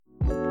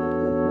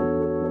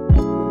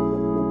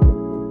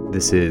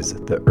This is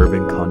the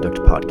Urban Conduct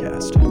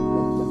Podcast.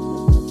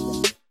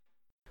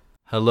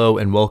 Hello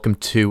and welcome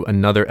to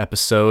another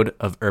episode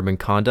of Urban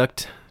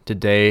Conduct.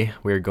 Today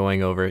we're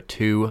going over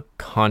two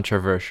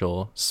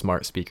controversial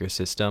smart speaker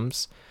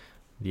systems,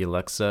 the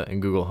Alexa and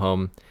Google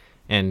Home,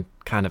 and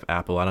kind of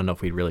Apple. I don't know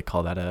if we'd really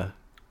call that a...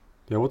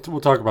 Yeah, we'll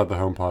talk about the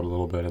HomePod a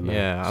little bit. And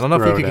I don't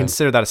know if you could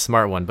consider that a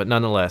smart one, but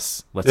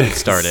nonetheless, let's get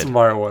started.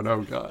 Smart one,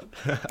 oh God.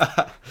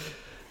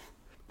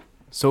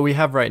 So what we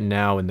have right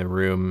now in the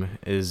room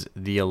is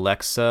the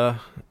Alexa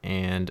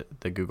and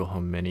the Google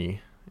Home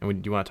Mini.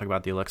 And do you want to talk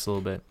about the Alexa a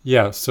little bit?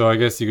 Yeah, so I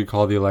guess you could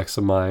call the Alexa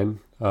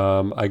mine.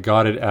 I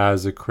got it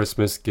as a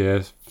Christmas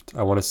gift,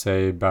 I want to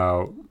say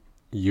about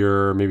a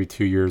year, maybe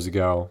 2 years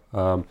ago.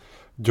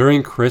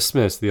 During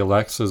Christmas, the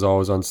Alexa is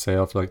always on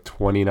sale for like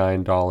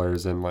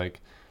 $29. And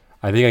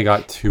I think I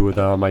got two of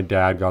them. My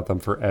dad got them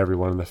for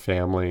everyone in the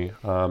family.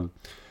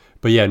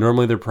 But yeah,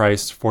 normally they're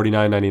priced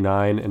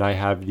 $49.99, and I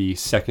have the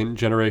second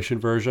generation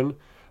version.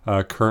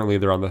 Currently,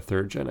 they're on the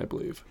third gen, I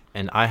believe.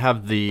 And I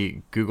have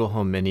the Google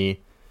Home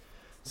Mini,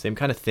 same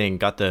kind of thing.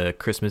 Got the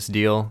Christmas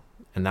deal,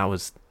 and that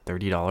was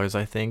 $30,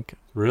 I think.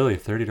 Really,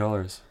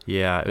 $30?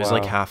 Yeah, it was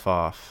like half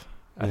off.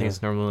 I think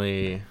it's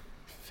normally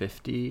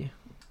 $50.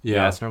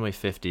 Yeah, it's normally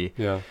 $50.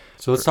 Yeah.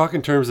 So let's talk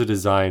in terms of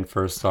design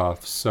first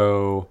off.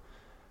 So,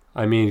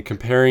 I mean,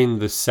 comparing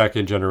the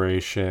second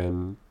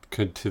generation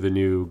to the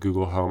new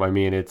Google Home, I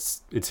mean,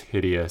 it's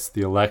hideous.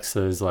 The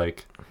Alexa is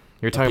like...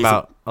 You're talking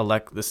about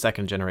the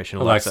second generation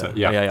Alexa.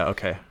 Yeah,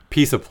 okay.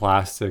 Piece of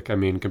plastic, I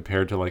mean,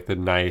 compared to like the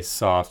nice,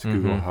 soft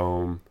Google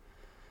Home.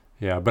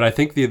 Yeah, but I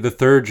think the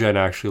third gen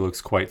actually looks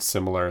quite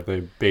similar. They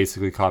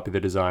basically copy the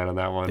design on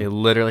that one. They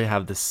literally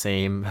have the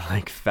same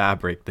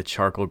fabric, the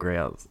charcoal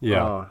gray.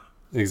 Yeah,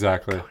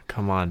 exactly.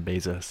 Come on,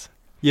 Bezos.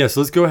 Yeah, so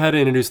let's go ahead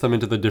and introduce them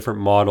into the different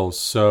models.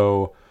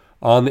 So...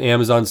 on the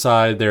Amazon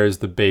side, there's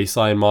the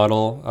baseline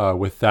model.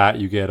 With that,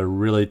 you get a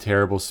really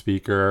terrible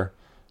speaker.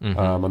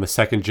 On the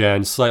second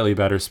gen, slightly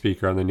better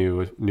speaker on the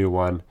new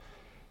one.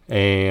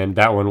 And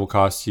that one will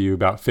cost you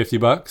about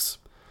 $50.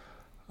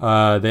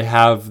 They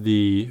have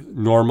the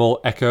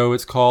normal Echo,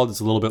 it's called. It's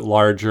a little bit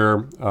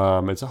larger.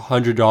 It's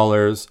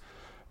 $100.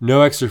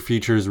 No extra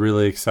features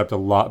really, except a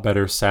lot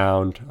better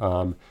sound.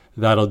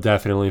 That'll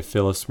definitely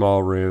fill a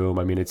small room.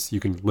 I mean, you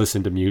can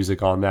listen to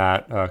music on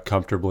that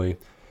comfortably.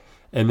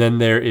 And then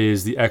there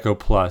is the Echo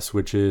Plus,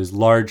 which is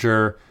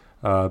larger,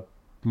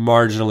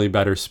 marginally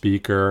better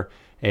speaker,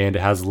 and it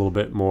has a little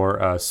bit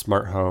more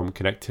smart home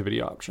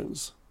connectivity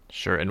options.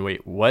 Sure. And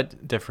wait,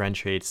 what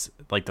differentiates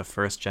the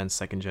first gen,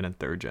 second gen, and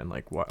third gen?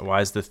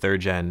 Why is the third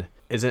gen?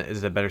 Is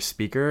it a better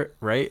speaker,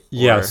 right?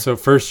 Yeah. So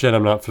first gen,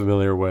 I'm not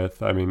familiar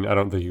with. I mean, I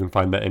don't think you can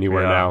find that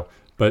anywhere now.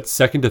 But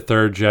second to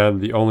third gen,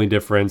 the only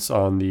difference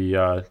on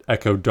the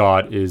Echo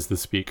Dot is the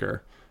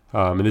speaker,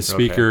 and the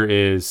speaker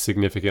is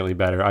significantly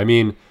better. I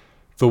mean.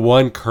 The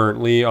one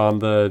currently on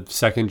the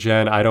second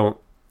gen, I don't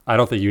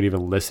think you'd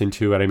even listen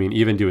to it. I mean,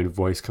 even doing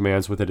voice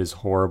commands with it is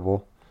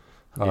horrible.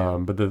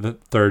 But the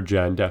third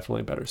gen,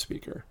 definitely better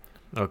speaker.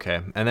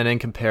 Okay. And then in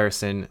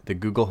comparison, the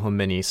Google Home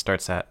Mini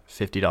starts at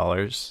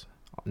 $50,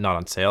 not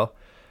on sale.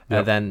 Yep.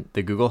 And then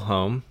the Google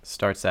Home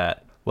starts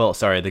at,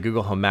 the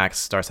Google Home Max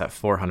starts at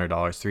 $400,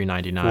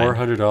 $399.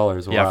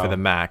 $400, wow. Yeah, for the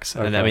Max.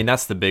 Okay. And I mean,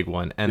 that's the big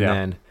one. And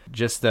then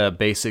just the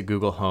basic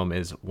Google Home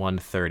is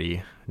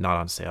 $130, not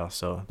on sale.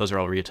 So those are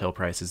all retail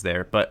prices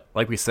there. But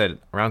like we said,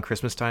 around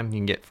Christmas time, you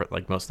can get for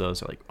most of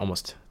those are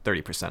almost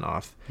 30%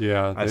 off.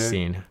 Yeah, I've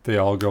seen. They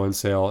all go on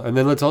sale. And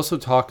then let's also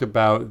talk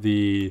about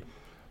the,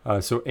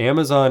 so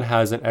Amazon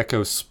has an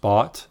Echo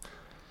Spot.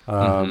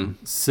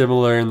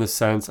 Similar in the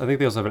sense, I think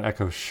they also have an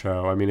Echo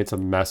Show. I mean, it's a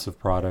mess of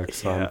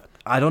products. Yeah.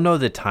 I don't know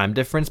the time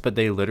difference, but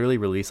they literally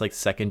released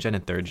second gen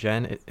and third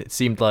gen. It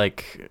seemed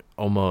like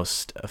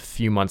almost a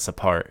few months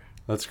apart.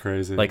 That's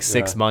crazy.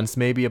 6 months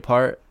maybe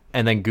apart.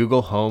 And then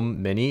Google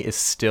Home Mini is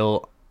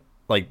still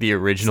the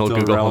original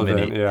Google relevant,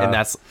 Home Mini. And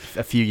that's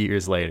a few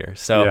years later.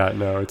 So yeah,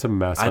 no, it's a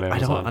mess on Amazon. I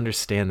don't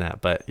understand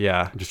that, but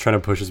yeah. I'm just trying to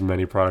push as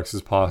many products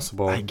as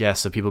possible. I guess,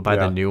 so people buy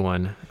the new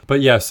one.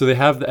 But yeah, so they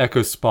have the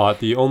Echo Spot.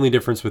 The only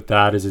difference with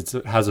that is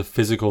it has a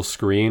physical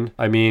screen.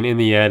 I mean, in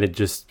the end, it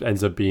just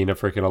ends up being a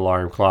freaking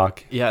alarm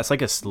clock. Yeah, it's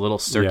like a little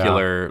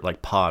circular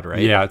pod,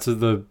 right? Yeah, it's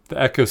the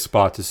Echo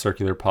Spot's a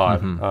circular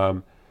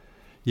pod.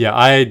 Yeah,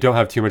 I don't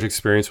have too much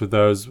experience with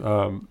those.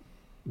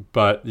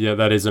 But yeah,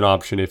 that is an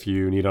option if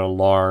you need an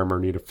alarm or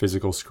need a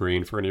physical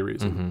screen for any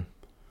reason.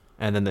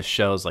 And then the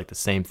Show's the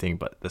same thing,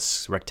 but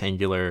this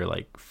rectangular,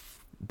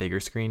 bigger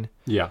screen.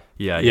 Yeah,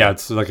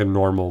 it's like a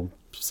normal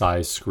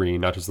size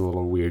screen, not just a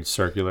little weird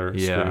circular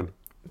screen.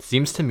 It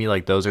seems to me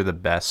those are the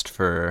best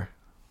for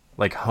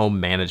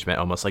home management,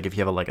 almost if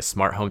you have a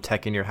smart home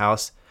tech in your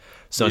house.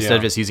 So instead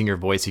of just using your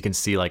voice, you can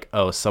see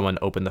someone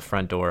opened the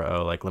front door.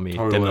 Let me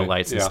dim the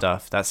lights and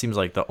stuff. That seems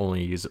the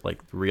only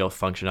real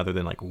function other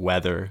than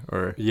weather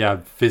or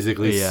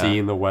physically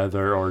seeing the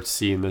weather or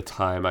seeing the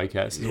time, I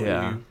guess.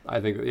 I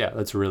think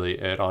that's really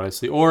it,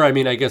 honestly. Or I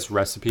mean, I guess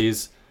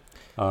recipes.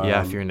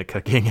 If you're into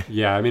cooking.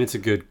 Yeah, I mean, it's a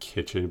good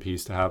kitchen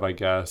piece to have, I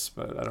guess,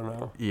 but I don't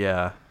know.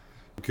 Yeah.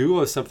 Google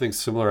has something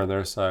similar on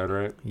their side,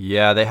 right?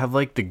 Yeah, they have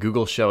like the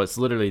Google Show. It's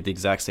literally the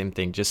exact same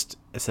thing. Just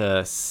it's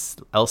a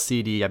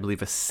LCD, I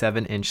believe a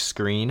 7-inch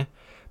screen.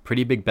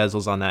 Pretty big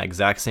bezels on that.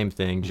 Exact same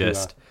thing.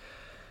 Just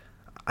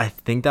I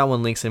think that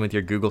one links in with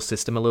your Google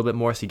system a little bit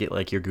more, so you get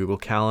like your Google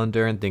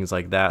Calendar and things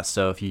like that.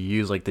 So if you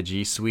use like the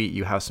G Suite,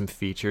 you have some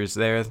features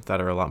there that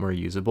are a lot more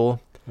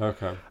usable.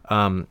 Okay.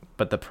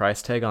 But the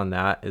price tag on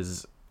that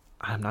is,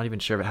 I'm not even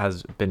sure if it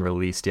has been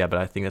released yet, but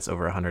I think that's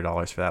over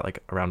 $100 for that,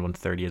 like around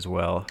 $130 as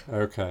well.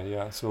 Okay,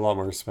 yeah, so a lot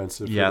more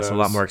expensive. Yeah, it's a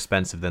lot more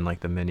expensive than like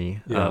the Mini.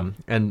 Yeah.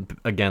 And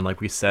again,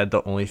 like we said,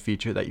 the only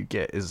feature that you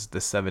get is the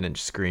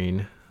 7-inch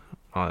screen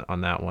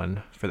on that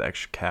one for the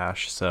extra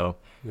cash. So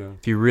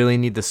if you really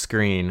need the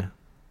screen,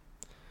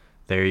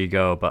 there you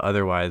go. But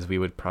otherwise, we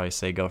would probably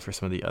say go for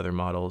some of the other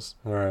models.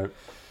 All right.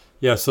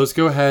 Yeah, so let's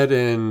go ahead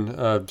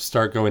and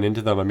start going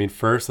into them. I mean,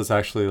 first,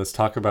 let's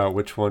talk about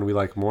which one we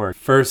like more.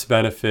 First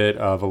benefit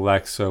of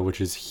Alexa,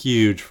 which is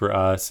huge for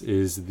us,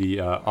 is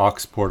the aux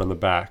port on the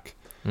back.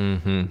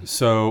 Mm-hmm.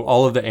 So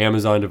all of the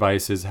Amazon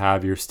devices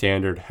have your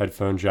standard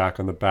headphone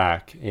jack on the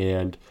back.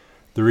 And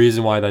the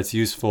reason why that's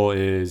useful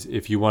is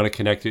if you want to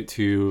connect it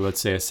to, let's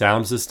say, a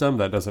sound system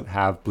that doesn't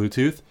have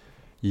Bluetooth,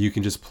 you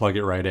can just plug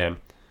it right in.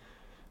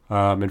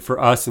 And for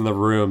us in the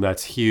room,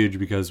 that's huge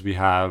because we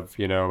have,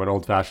 an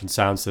old-fashioned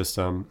sound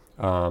system,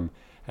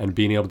 and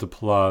being able to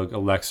plug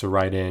Alexa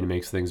right in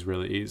makes things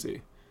really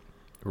easy.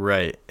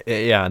 Right.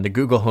 Yeah, and the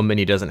Google Home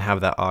Mini doesn't have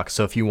that aux.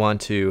 So if you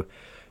want to,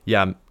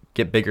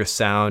 get bigger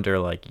sound or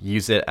like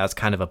use it as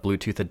kind of a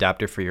Bluetooth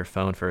adapter for your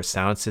phone for a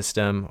sound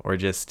system, or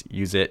just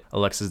use it,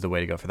 Alexa's the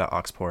way to go for that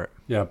aux port.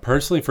 Yeah,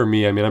 personally for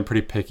me, I mean, I'm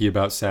pretty picky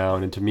about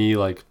sound. And to me,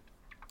 like,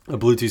 a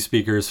Bluetooth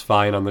speaker is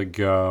fine on the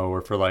go or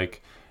for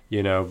like,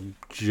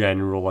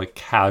 general like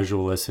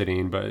casual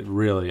listening, but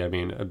really, I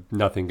mean,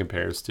 nothing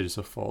compares to just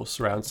a full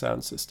surround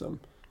sound system.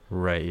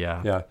 Right.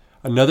 Yeah. Yeah.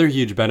 Another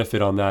huge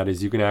benefit on that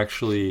is you can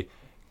actually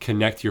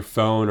connect your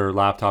phone or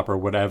laptop or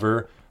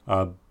whatever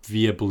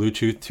via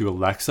Bluetooth to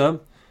Alexa,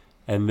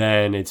 and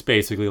then it's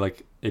basically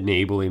like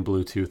enabling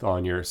Bluetooth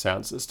on your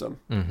sound system,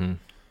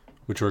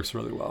 which works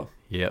really well.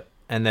 Yep.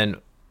 And then,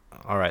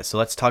 all right, so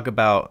let's talk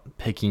about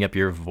picking up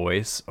your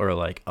voice or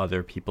like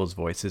other people's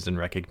voices and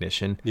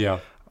recognition. Yeah.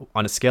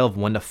 On a scale of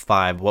 1 to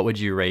 5, what would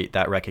you rate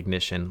that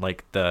recognition?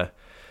 Like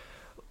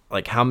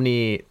how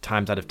many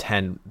times out of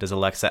 10 does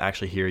Alexa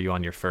actually hear you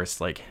on your first,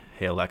 like,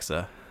 hey,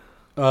 Alexa?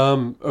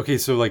 Okay,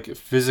 so like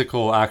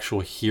physical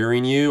actual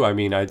hearing you, I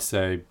mean, I'd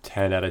say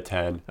 10 out of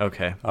 10.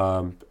 Okay.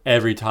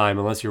 Every time,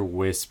 unless you're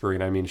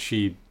whispering, I mean,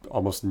 she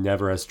almost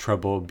never has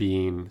trouble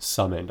being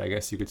summoned, I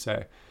guess you could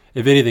say.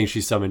 If anything,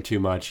 she's summoned too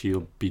much,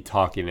 you'll be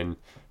talking and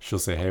she'll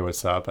say, hey,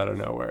 what's up, out of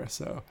nowhere,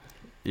 so.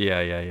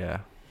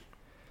 Yeah.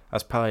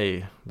 That's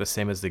probably the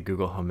same as the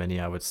Google Home Mini,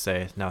 I would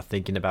say. Now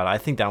thinking about it, I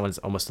think that one's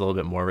almost a little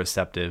bit more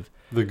receptive.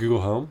 The Google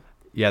Home?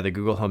 Yeah, the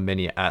Google Home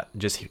Mini at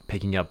just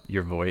picking up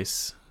your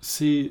voice.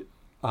 See,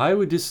 I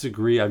would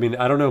disagree. I mean,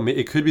 I don't know.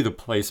 It could be the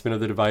placement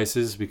of the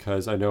devices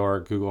because I know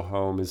our Google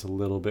Home is a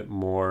little bit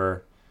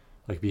more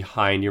like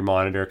behind your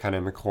monitor, kind of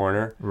in the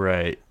corner.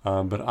 Right.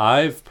 But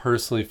I've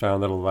personally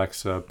found that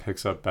Alexa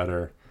picks up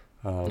better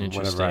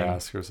whenever I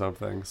ask her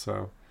something.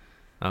 So.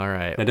 All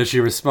right. And does she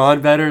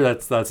respond better?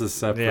 That's a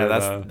separate.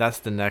 Yeah, that's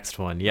the next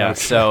one. Yeah. Okay.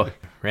 So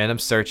random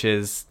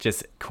searches,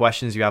 just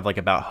questions you have like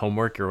about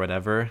homework or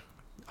whatever.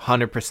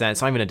 100%.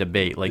 It's not even a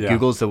debate. Like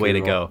Google's the way to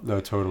go. No,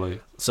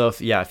 totally. So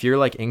if you're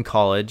like in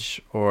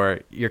college or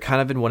you're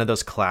kind of in one of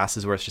those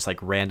classes where it's just like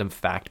random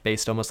fact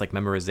based, almost like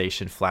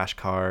memorization,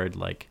 flashcard,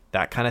 like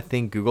that kind of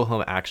thing, Google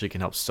Home actually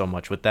can help so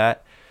much with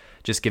that.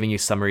 Just giving you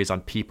summaries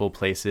on people,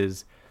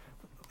 places.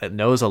 It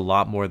knows a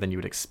lot more than you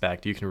would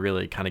expect. You can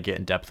really kind of get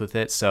in depth with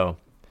it. So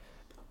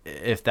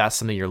if that's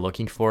something you're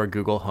looking for,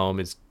 Google Home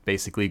is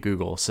basically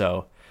Google.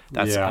 So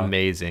that's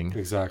amazing.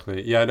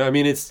 Exactly. Yeah. No, I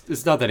mean,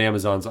 it's not that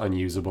Amazon's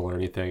unusable or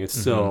anything. It's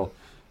still,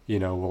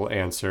 will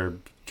answer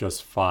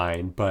just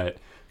fine. But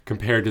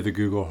compared to the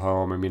Google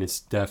Home, I mean, it's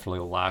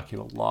definitely lacking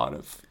a lot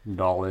of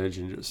knowledge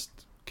and just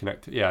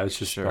connect. Yeah, it's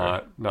just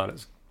not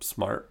as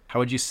smart. How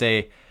would you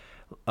say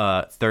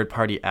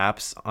third-party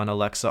apps on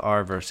Alexa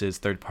are versus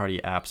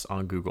third-party apps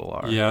on Google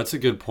are? Yeah, that's a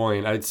good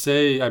point. I'd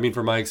say, I mean,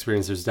 from my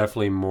experience, there's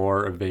definitely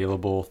more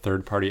available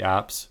third-party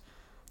apps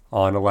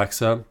on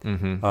Alexa,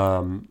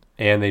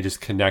 and they just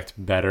connect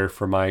better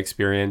from my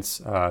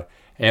experience.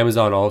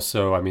 Amazon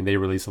also, I mean, they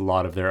release a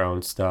lot of their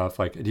own stuff.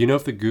 Like, do you know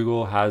if the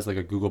Google has like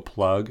a Google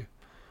plug?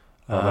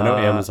 I know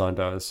Amazon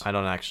does. I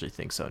don't actually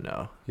think so,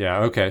 no.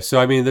 Yeah, okay. So,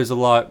 I mean, there's a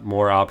lot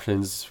more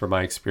options from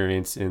my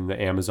experience in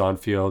the Amazon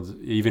field.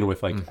 Even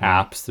with like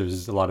apps,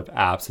 there's a lot of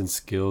apps and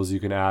skills you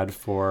can add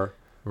for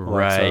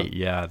Alexa. Right,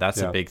 yeah, that's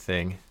a big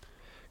thing.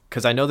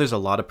 Because I know there's a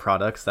lot of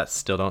products that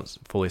still don't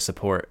fully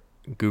support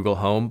Google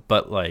Home,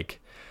 but like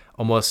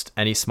almost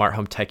any smart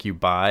home tech you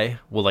buy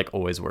will like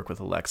always work with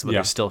Alexa, but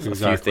there's still a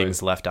few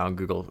things left on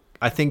Google.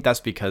 I think that's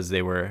because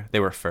they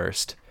were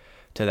first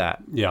to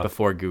that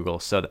before Google,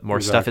 so that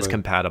more stuff is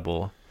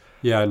compatible.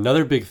 Yeah,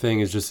 another big thing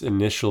is just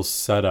initial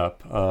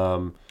setup.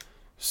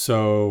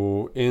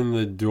 So in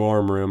the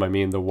dorm room, I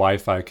mean, the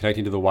Wi-Fi,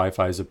 connecting to the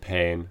Wi-Fi is a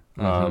pain.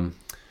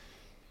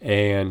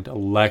 And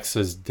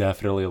Alexa's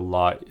definitely a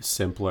lot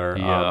simpler.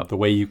 Yeah. The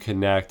way you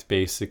connect,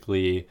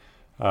 basically,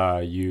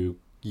 you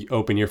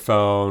open your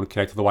phone,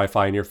 connect to the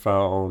Wi-Fi in your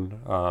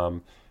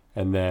phone,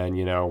 and then,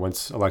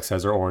 once Alexa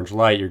has her orange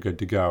light, you're good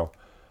to go.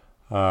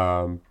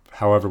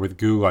 However, with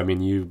Google, I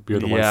mean, you're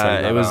the one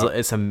setting that out.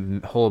 It's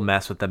a whole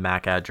mess with the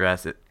MAC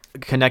address.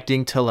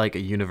 Connecting to like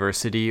a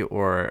university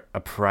or a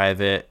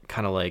private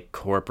kind of like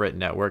corporate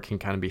network can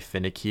kind of be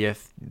finicky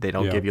if they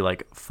don't give you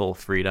like full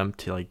freedom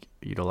to like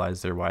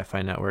utilize their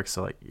Wi-Fi network.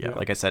 So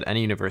like I said,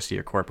 any university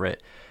or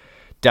corporate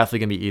definitely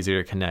gonna be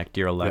easier to connect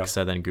your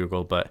Alexa than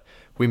Google, but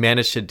we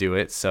managed to do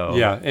it. So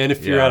and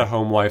if you're at a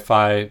home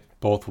Wi-Fi,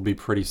 both will be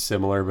pretty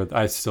similar, but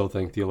I still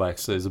think the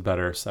Alexa is a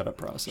better setup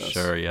process.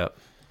 Sure.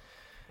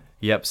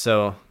 Yep.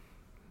 So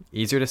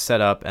easier to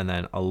set up, and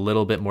then a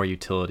little bit more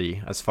utility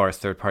as far as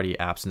third-party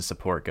apps and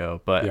support go.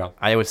 But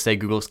I would say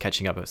Google's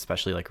catching up,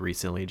 especially like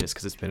recently, just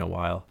because it's been a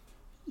while.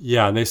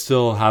 Yeah, and they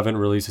still haven't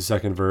released a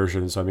second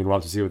version, so I mean, we'll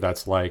have to see what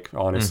that's like.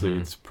 Honestly,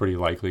 it's pretty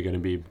likely going to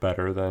be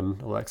better than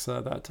Alexa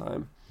at that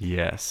time.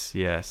 Yes.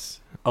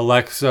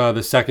 Alexa,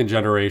 the second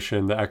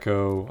generation, the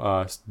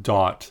Echo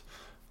Dot,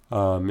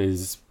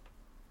 is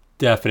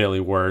definitely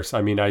worse.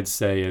 I mean, I'd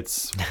say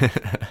it's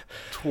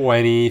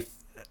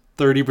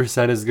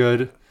 20-30% as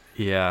good.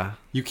 Yeah.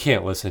 You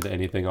can't listen to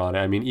anything on it.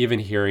 I mean, even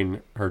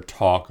hearing her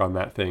talk on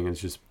that thing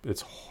is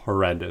it's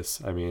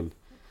horrendous. I mean,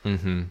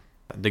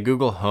 the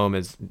Google Home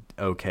is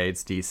okay.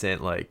 It's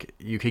decent. Like,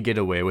 you could get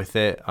away with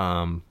it.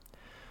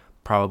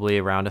 Probably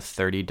around a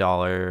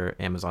 $30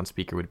 Amazon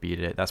speaker would beat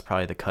it. That's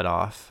probably the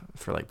cutoff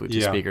for like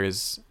Bluetooth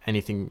speakers.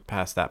 Anything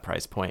past that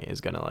price point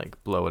is going to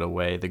like blow it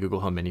away. The Google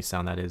Home Mini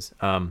sound, that is.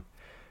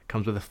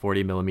 Comes with a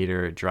 40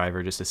 millimeter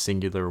driver, just a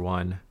singular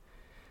one.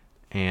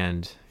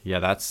 And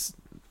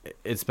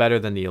it's better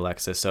than the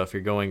Alexa. So if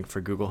you're going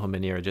for Google Home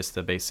Mini or just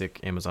the basic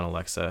Amazon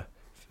Alexa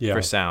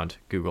for sound,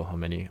 Google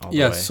Home Mini all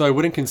the way. So I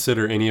wouldn't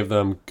consider any of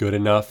them good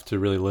enough to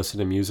really listen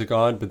to music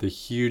on, but the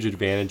huge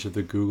advantage of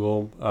the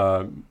Google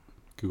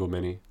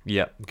Mini.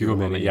 Yeah. Google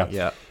Mini.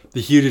 Yeah.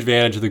 The huge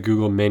advantage of the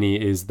Google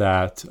Mini is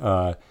that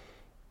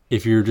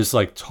if you're just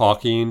like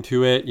talking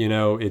to it,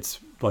 it's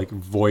like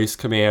voice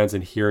commands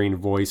and hearing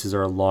voices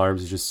or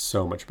alarms is just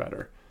so much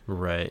better.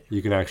 Right.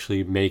 You can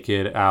actually make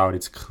it out.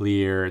 It's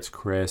clear. It's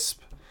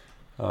crisp.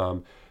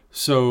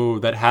 So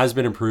that has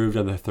been improved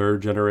on the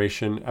third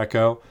generation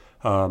Echo.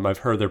 I've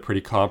heard they're pretty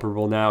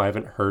comparable now. I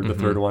haven't heard the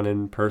third one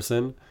in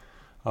person,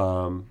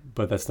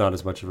 but that's not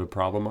as much of a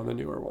problem on the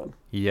newer one.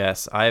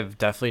 Yes, I've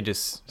definitely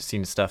just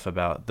seen stuff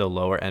about the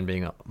lower end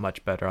being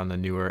much better on the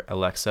newer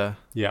Alexa.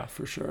 Yeah,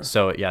 for sure.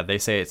 So yeah, they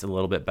say it's a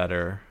little bit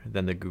better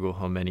than the Google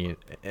Home Mini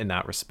in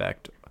that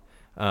respect.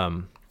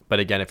 But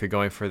again, if you're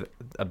going for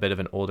a bit of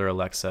an older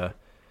Alexa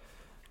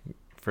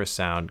for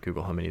sound,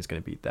 Google Home Mini is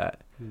going to beat that.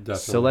 Definitely.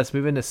 So let's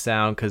move into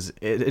sound, because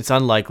it's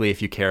unlikely,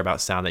 if you care about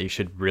sound, that you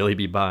should really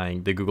be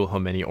buying the Google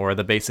Home Mini or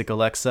the basic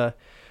Alexa.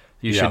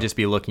 You should just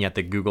be looking at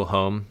the Google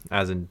Home,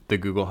 as in the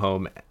Google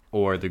Home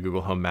or the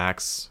Google Home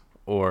Max,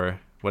 or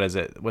what is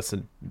it? What's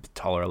the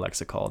taller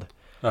Alexa called?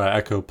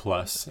 Echo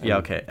Plus. Yeah,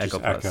 okay, Echo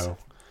Plus. Echo.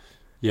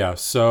 Yeah,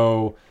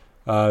 so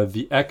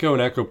the Echo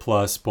and Echo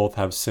Plus both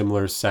have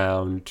similar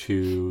sound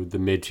to the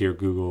mid-tier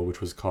Google,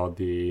 which was called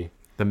the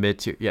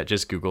mid-tier,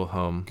 just Google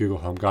Home. Google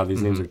Home. God,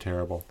 these names are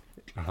terrible.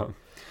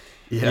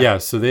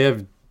 So they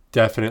have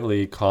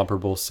definitely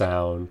comparable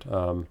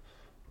sound.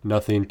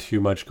 Nothing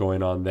too much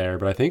going on there,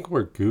 but I think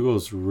where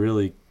Google's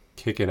really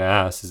kicking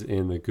ass is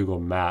in the Google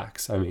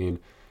Max. I mean,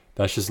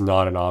 that's just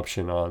not an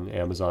option on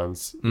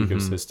Amazon's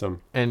ecosystem.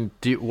 And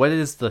what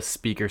is the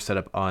speaker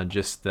setup on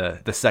just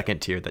the second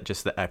tier,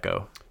 just the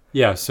Echo?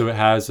 Yeah, so it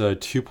has a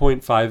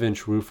 2.5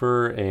 inch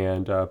woofer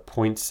and a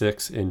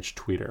 0.6 inch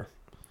tweeter.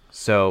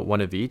 So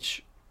one of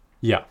each?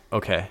 Yeah.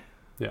 Okay.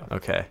 Yeah.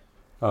 Okay.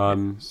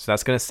 So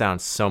that's gonna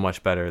sound so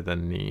much better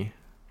than the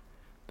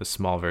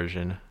small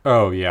version.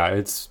 Oh yeah,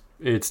 it's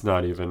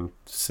not even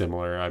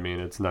similar. I mean,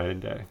 it's night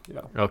and day.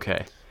 Yeah.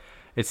 Okay.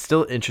 It's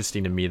still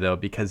interesting to me though,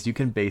 because you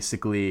can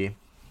basically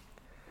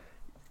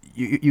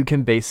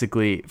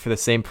for the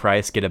same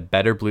price get a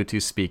better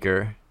Bluetooth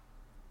speaker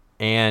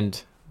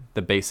and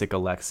the basic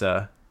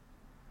Alexa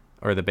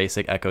or the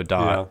basic Echo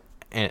Dot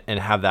and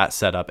have that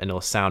set up, and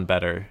it'll sound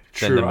better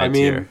than the mid-tier. I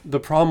mean, the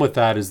problem with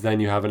that is then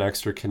you have an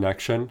extra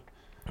connection.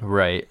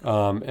 Right.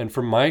 And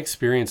from my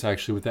experience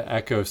actually with the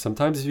Echo,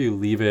 sometimes if you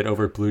leave it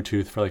over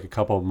Bluetooth for like a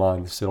couple of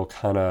months, it'll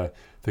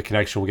the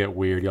connection will get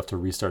weird. You have to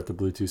restart the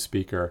Bluetooth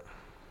speaker.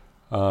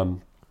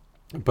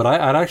 But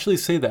I'd actually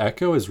say the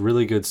Echo is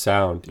really good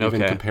sound,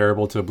 even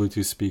comparable to a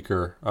Bluetooth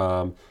speaker.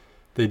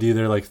 They do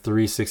their like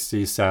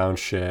 360 sound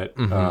shit,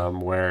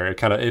 where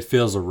it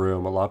fills a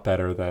room a lot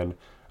better than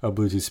a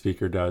Bluetooth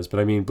speaker does. But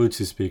I mean,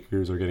 Bluetooth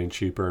speakers are getting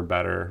cheaper and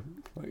better,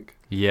 like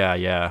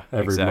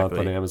every month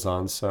on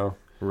Amazon. So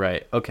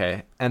right,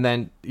 okay, and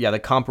then the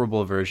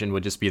comparable version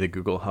would just be the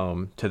Google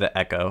Home to the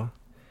Echo,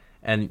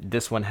 and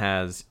this one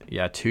has 2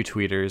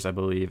 tweeters, I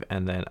believe,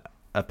 and then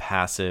a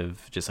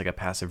passive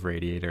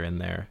radiator in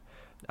there.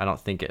 I don't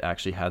think it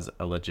actually has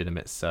a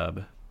legitimate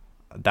sub.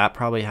 That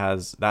probably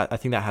has that. I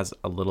think that has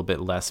a little bit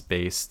less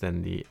bass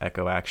than the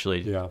Echo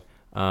actually. Yeah.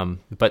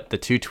 But the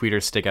two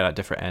tweeters stick out at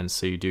different ends,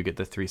 so you do get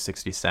the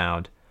 360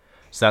 sound.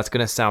 So that's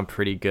gonna sound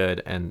pretty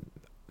good, and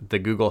the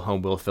Google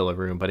Home will fill a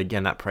room. But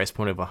again, that price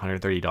point of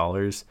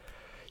 $130,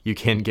 you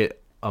can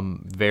get a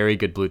very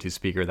good Bluetooth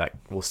speaker that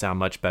will sound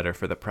much better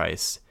for the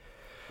price.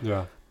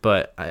 Yeah.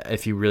 But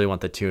if you really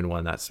want the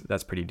 2-in-1,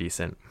 that's pretty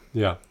decent.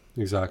 Yeah.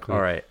 Exactly.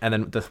 All right, and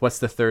then what's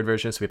the third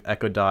version? So we have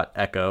Echo Dot,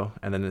 Echo,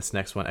 and then this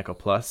next one, Echo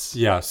Plus.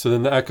 Yeah, so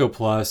then the Echo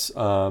Plus,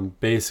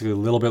 basically a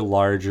little bit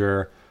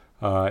larger.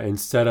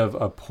 Instead of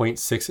a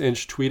 0.6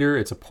 inch tweeter,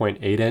 it's a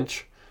 0.8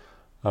 inch.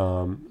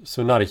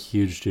 So not a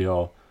huge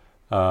deal,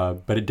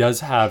 but it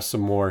does have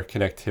some more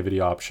connectivity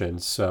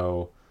options.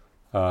 So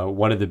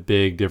one of the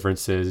big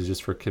differences is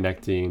just for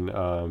connecting.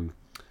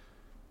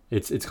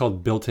 It's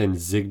called built-in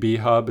Zigbee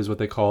hub is what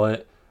they call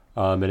it.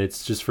 And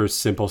it's just for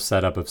simple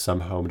setup of some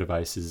home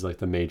devices, like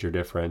the major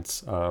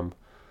difference.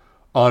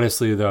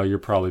 Honestly, though, you're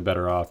probably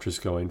better off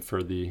just going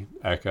for the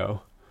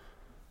Echo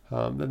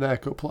than the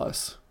Echo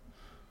Plus.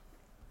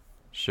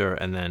 Sure,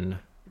 and then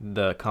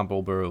the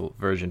comparable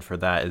version for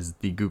that is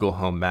the Google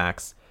Home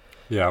Max.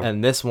 Yeah.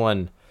 And this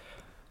one,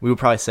 we would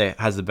probably say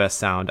has the best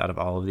sound out of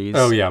all of these.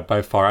 Oh, yeah,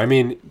 by far. I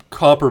mean,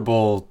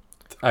 comparable,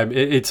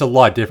 it's a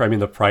lot different. I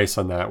mean, the price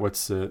on that,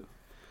 what's it?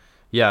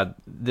 Yeah,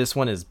 this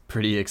one is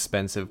pretty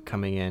expensive,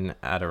 coming in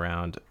at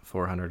around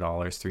 $400,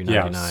 $399.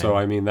 Yeah, so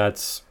I mean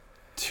that's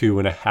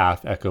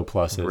 2.5 Echo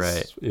Pluses,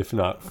 right? If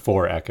not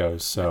 4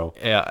 Echoes. So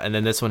yeah, and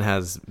then this one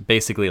has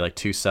basically like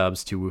 2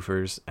 subs, 2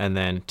 woofers, and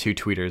then 2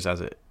 tweeters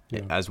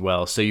as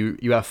well. So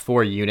you have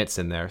 4 units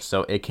in there,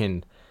 so it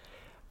can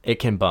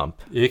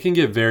bump. It can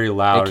get very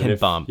loud. It can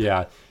bump.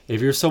 Yeah,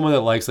 if you're someone that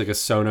likes like a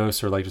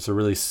Sonos or like just a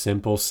really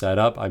simple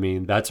setup, I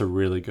mean that's a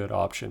really good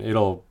option.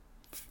 It'll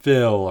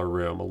fill a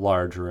room, a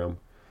large room.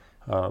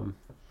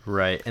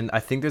 Right, and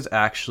I think there's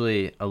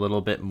actually a little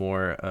bit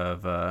more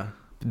of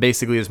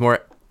basically there's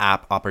more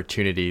app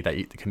opportunity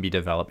that can be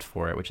developed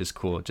for it, which is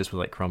cool, just with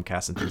like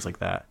Chromecast and things like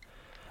that.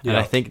 Yeah.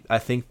 And I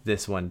think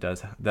this one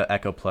does, the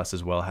Echo Plus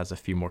as well has a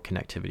few more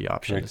connectivity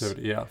options.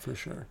 Yeah, for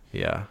sure.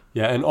 Yeah.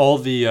 Yeah, and all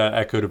the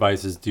Echo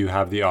devices do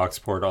have the aux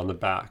port on the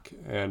back,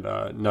 and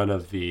none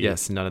of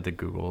the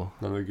Google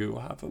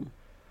have them.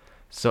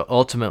 So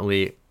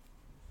ultimately,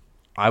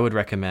 I would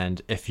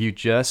recommend, if you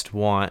just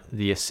want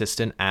the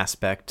assistant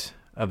aspect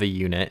of a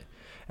unit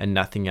and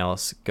nothing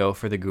else, go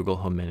for the Google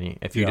Home Mini.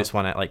 If you just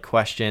want to like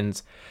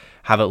questions,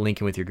 have it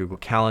link in with your Google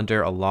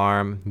Calendar,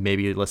 alarm,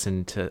 maybe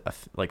listen to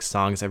like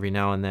songs every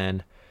now and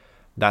then.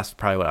 That's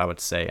probably what I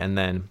would say. And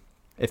then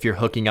if you're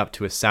hooking up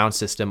to a sound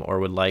system or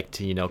would like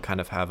to,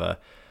 kind of have an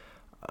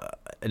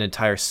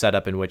entire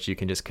setup in which you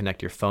can just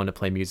connect your phone to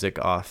play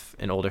music off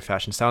an older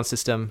fashioned sound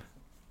system,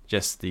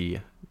 just the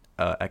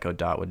Echo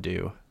Dot would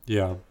do.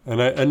 Yeah,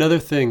 and another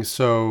thing,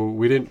 so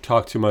we didn't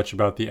talk too much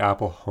about the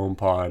Apple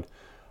HomePod,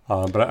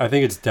 but I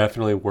think it's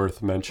definitely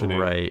worth mentioning.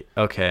 Right,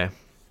 okay.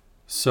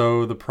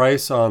 So the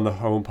price on the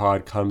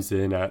HomePod comes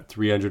in at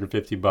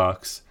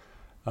 $350.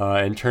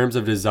 In terms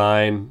of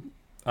design,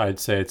 I'd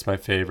say it's my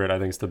favorite. I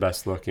think it's the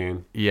best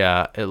looking.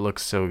 Yeah, it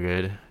looks so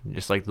good.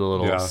 Just like the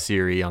little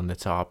Siri on the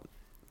top.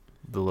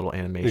 The little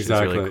animation is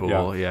really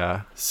cool.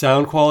 Yeah.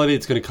 Sound quality,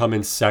 it's going to come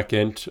in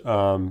second.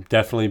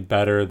 Definitely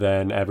better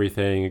than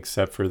everything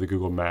except for the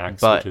Google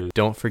Max. But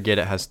don't forget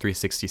it has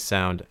 360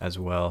 sound as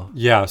well.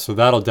 Yeah, so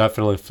that'll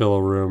definitely fill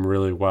a room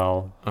really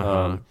well.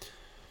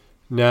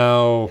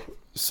 Now,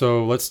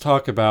 so let's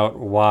talk about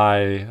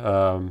why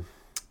the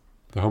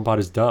HomePod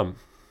is dumb.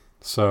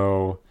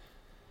 So,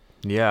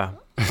 yeah,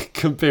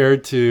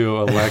 compared to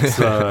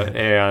Alexa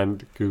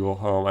and Google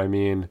Home, I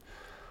mean,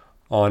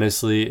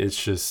 honestly,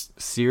 it's just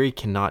Siri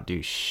cannot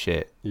do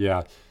shit.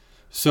 Yeah.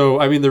 So,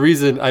 I mean,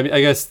 I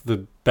guess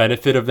the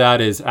benefit of that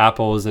is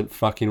Apple isn't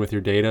fucking with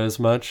your data as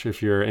much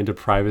if you're into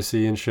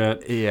privacy and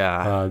shit.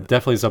 Yeah.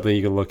 Definitely something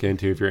you can look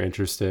into if you're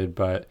interested.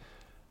 But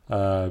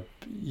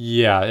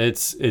yeah,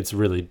 it's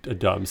really a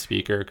dumb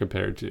speaker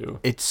compared to.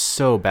 It's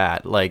so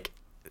bad. Like,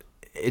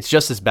 it's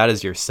just as bad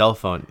as your cell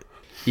phone.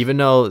 Even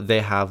though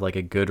they have like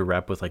a good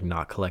rep with like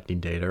not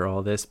collecting data or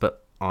all this,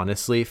 but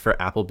honestly,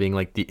 for Apple being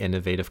like the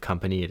innovative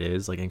company it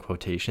is, like in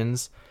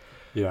quotations,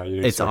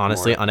 it's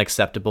honestly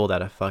unacceptable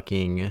that a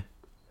fucking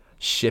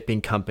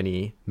shipping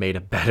company made a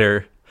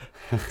better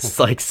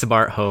like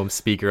smart home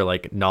speaker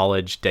like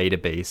knowledge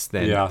database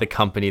than the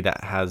company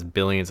that has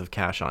billions of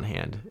cash on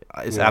hand.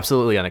 It's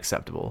absolutely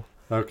unacceptable.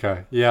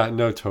 Okay. Yeah,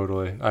 no,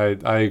 totally.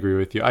 I agree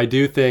with you. I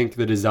do think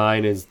the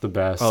design is the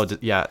best. Oh,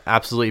 yeah,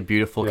 absolutely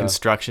beautiful. Yeah.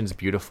 Construction's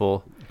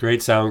beautiful.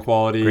 Great sound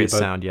quality. Great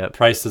sound, yep.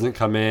 Price doesn't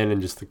come in,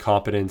 and just the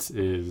competence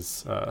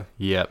is...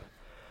 Yep.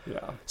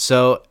 Yeah.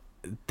 So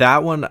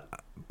that one,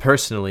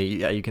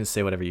 personally, you can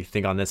say whatever you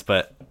think on this,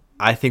 but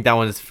I think that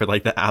one is for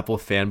like the Apple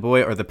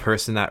fanboy or the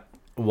person that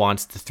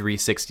wants the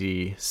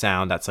 360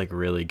 sound that's like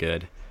really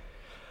good.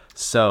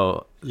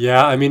 So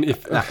yeah, I mean,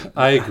 if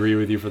I agree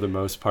with you for the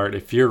most part.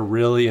 If you're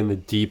really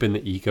deep in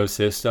the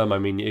ecosystem, I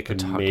mean, it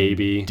could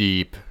maybe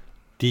deep.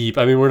 deep.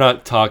 I mean, we're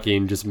not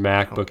talking just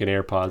MacBook and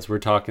AirPods. We're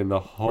talking the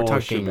whole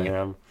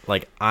shebang.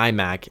 Like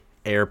iMac,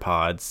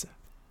 AirPods,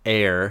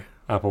 Air,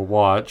 Apple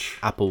Watch,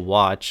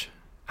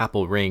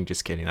 Apple Ring.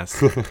 Just kidding.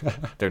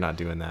 They're not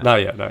doing that.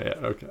 Not yet.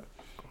 Okay.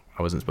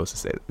 I wasn't supposed to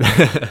say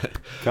that.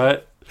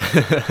 Cut.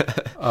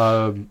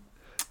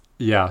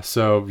 Yeah.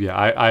 So yeah,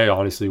 I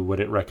honestly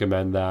wouldn't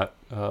recommend that.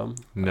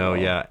 No.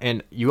 Yeah.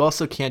 And you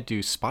also can't do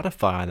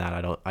Spotify on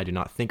that. I do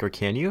not think, or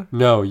can you?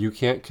 No, you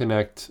can't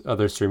connect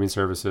other streaming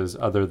services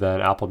other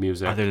than Apple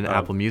Music.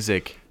 Apple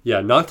Music.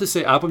 Yeah. Not to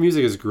say Apple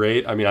Music is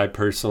great. I mean, I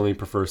personally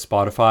prefer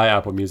Spotify.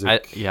 Apple Music.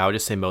 I would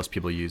just say most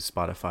people use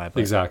Spotify.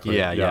 But exactly.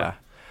 Yeah.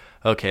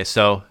 Okay.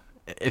 So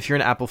if you're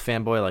an Apple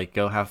fanboy, like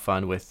go have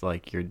fun with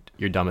like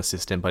your dumb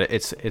assistant, but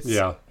it's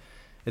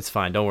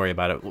fine. Don't worry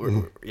about it.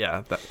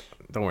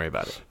 Don't worry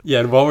about it. Yeah,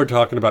 and while we're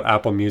talking about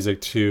Apple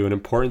Music too, an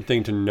important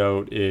thing to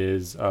note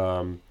is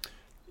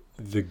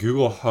the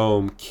Google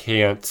Home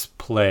can't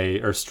play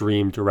or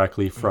stream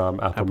directly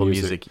from Apple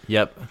Music.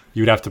 Yep.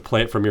 You would have to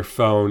play it from your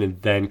phone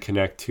and then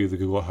connect to the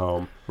Google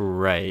Home.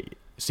 Right.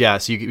 So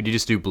you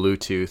just do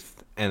Bluetooth,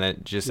 and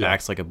it just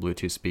acts like a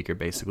Bluetooth speaker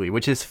basically,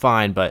 which is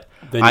fine, but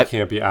then you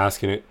can't be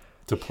asking it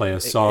to play a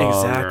song.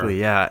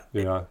 Exactly, yeah.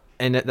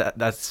 And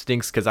that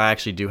stinks because I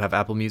actually do have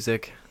Apple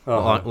Music.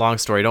 Long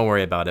story, don't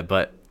worry about it,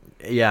 but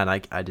yeah, and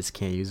I just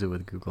can't use it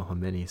with Google Home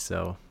Mini,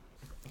 so.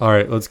 All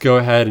right, let's go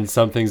ahead and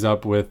sum things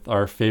up with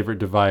our favorite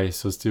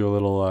device. Let's do a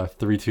little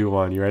 3, 2,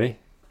 1. You ready?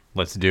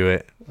 Let's do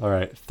it. All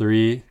right,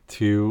 3,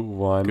 2,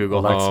 1. Google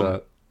Alexa.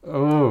 Home.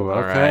 Oh,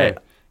 okay. Right.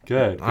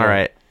 Good. All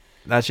right.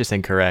 That's just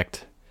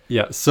incorrect.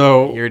 Yeah,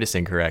 so. You're just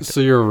incorrect. So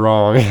you're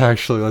wrong,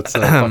 actually. Let's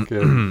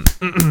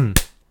fucking.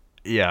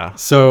 Yeah.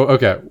 So,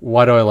 okay,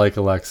 why do I like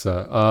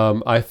Alexa?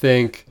 I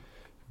think,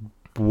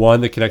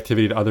 1, the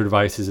connectivity to other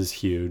devices is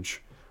huge.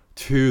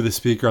 2, the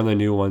speaker on the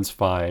new one's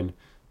fine.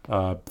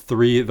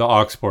 3, the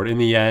aux port. In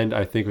the end,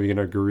 I think we can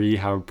agree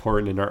how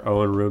important in our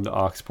own room the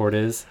aux port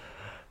is.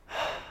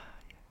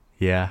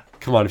 Yeah.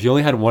 Come on, if you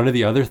only had one or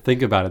the other,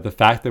 think about it. The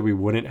fact that we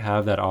wouldn't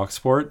have that aux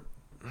port,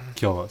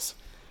 kill us.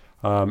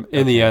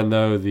 In the end,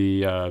 though,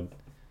 the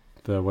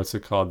what's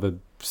it called? The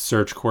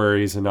search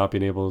queries and not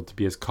being able to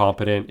be as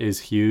competent is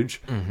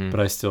huge. Mm-hmm.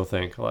 But I still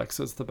think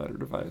Alexa's the better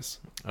device.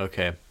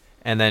 Okay.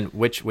 And then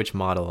which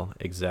model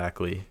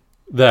exactly?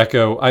 The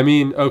Echo. I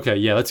mean, okay,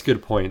 yeah, that's a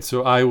good point.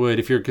 So I would,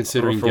 if you're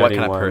considering for getting what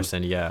kind one, of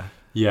person, yeah.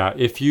 Yeah,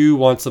 if you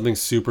want something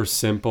super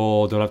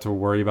simple, don't have to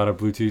worry about a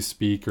Bluetooth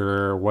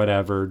speaker or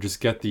whatever, just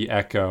get the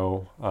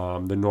Echo,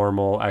 the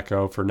normal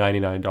Echo for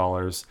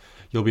 $99.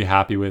 You'll be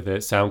happy with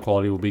it. Sound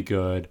quality will be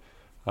good.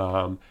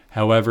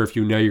 However, if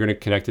you know you're going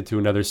to connect it to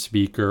another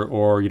speaker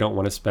or you don't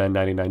want to spend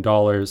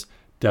 $99,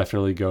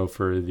 definitely go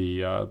for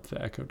the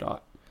Echo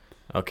Dot.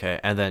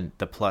 Okay, and then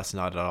the Plus,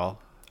 not at all?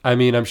 I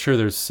mean, I'm sure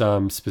there's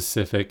some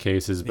specific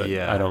cases, but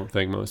yeah. I don't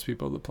think most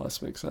people the Plus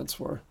makes sense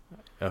for.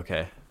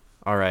 Okay.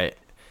 All right.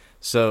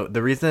 So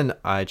the reason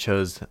I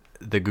chose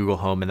the Google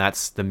Home, and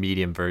that's the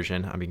medium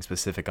version, I'm being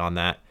specific on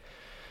that,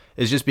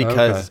 is just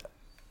because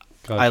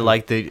I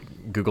like the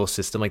Google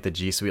system, like the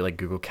G Suite, like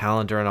Google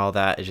Calendar and all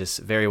that. It's just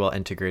very well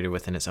integrated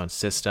within its own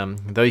system.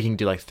 Though you can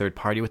do like third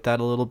party with that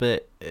a little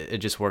bit, it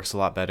just works a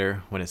lot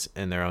better when it's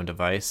in their own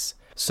device.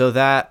 So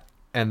that,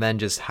 and then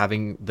just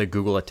having the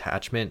Google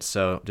attachment,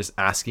 so just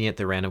asking it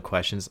the random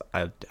questions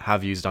I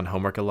have used on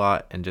homework a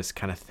lot and just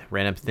kind of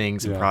random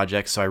things and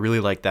projects. So I really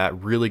like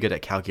that, really good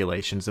at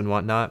calculations and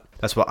whatnot.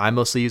 That's what I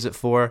mostly use it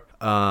for.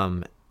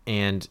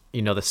 And,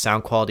 you know, the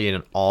sound quality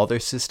in all their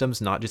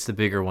systems, not just the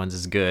bigger ones,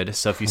 is good.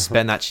 So if you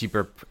spend that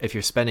cheaper, if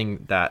you're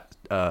spending that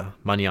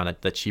money on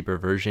the cheaper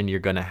version,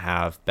 you're going to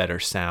have better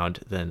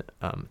sound than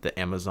the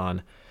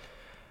Amazon.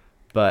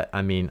 But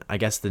I mean, I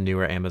guess the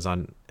newer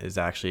Amazon is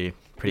actually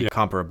pretty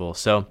comparable.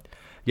 So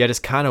yeah,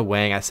 just kind of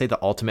weighing. I say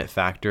the ultimate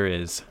factor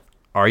is,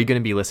 are you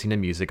going to be listening to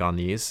music on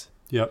these?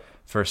 Yep.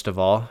 First of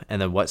all, and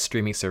then what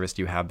streaming service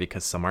do you have?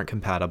 Because some aren't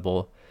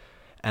compatible.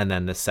 And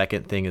then the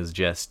second thing is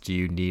just, do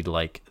you need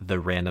like the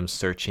random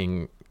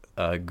searching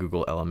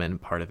Google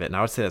element part of it? And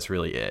I would say that's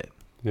really it.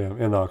 Yeah,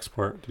 and the aux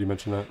port. Did you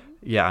mention that?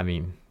 Yeah, I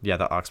mean, yeah,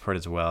 the aux port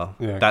as well.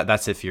 Yeah.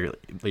 That's if you're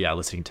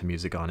listening to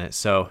music on it.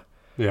 So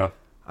yeah,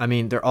 I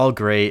mean, they're all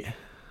great.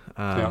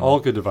 All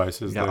good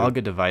devices. Yeah, all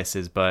good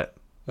devices, but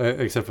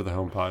except for the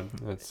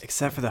HomePod.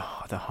 Except for the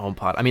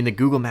HomePod. I mean, the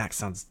Google Max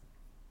sounds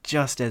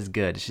just as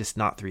good. It's just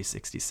not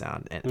 360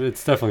 sound. And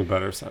it's definitely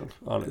better sound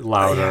on it,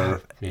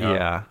 louder.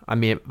 Yeah. I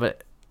mean,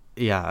 but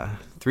yeah,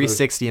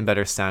 360 and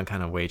better sound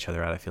kind of weigh each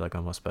other out, I feel like,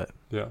 almost. But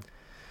yeah,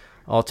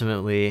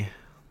 ultimately,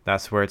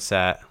 that's where it's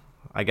at.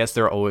 I guess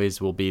there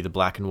always will be the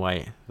black and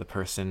white, the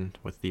person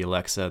with the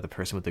Alexa, the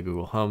person with the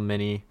Google Home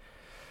Mini,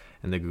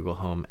 and the Google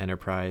Home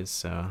Enterprise.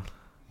 So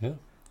yeah.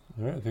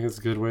 All right, I think it's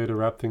a good way to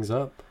wrap things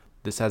up.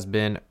 This has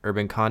been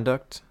Urban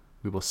Conduct.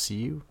 We will see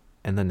you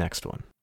in the next one.